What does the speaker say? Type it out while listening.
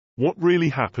What really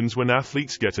happens when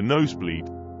athletes get a nosebleed?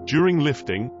 During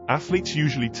lifting, athletes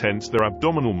usually tense their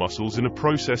abdominal muscles in a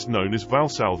process known as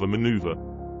Valsalva maneuver.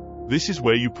 This is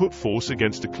where you put force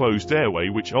against a closed airway,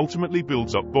 which ultimately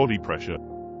builds up body pressure.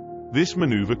 This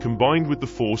maneuver, combined with the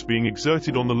force being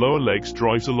exerted on the lower legs,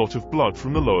 drives a lot of blood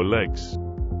from the lower legs.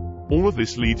 All of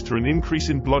this leads to an increase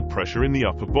in blood pressure in the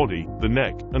upper body, the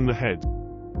neck, and the head.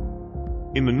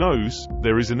 In the nose,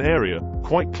 there is an area,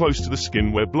 quite close to the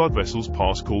skin, where blood vessels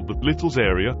pass, called the Little's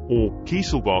area, or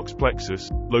Kieselbach's plexus,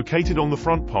 located on the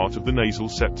front part of the nasal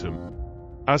septum.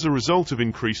 As a result of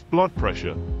increased blood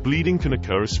pressure, bleeding can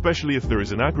occur, especially if there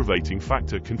is an aggravating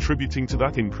factor contributing to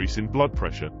that increase in blood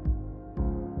pressure.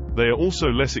 There are also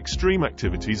less extreme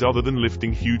activities other than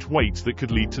lifting huge weights that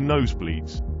could lead to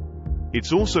nosebleeds.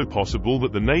 It's also possible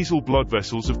that the nasal blood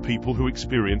vessels of people who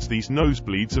experience these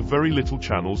nosebleeds have very little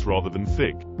channels rather than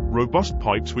thick, robust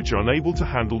pipes which are unable to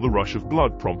handle the rush of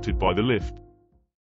blood prompted by the lift.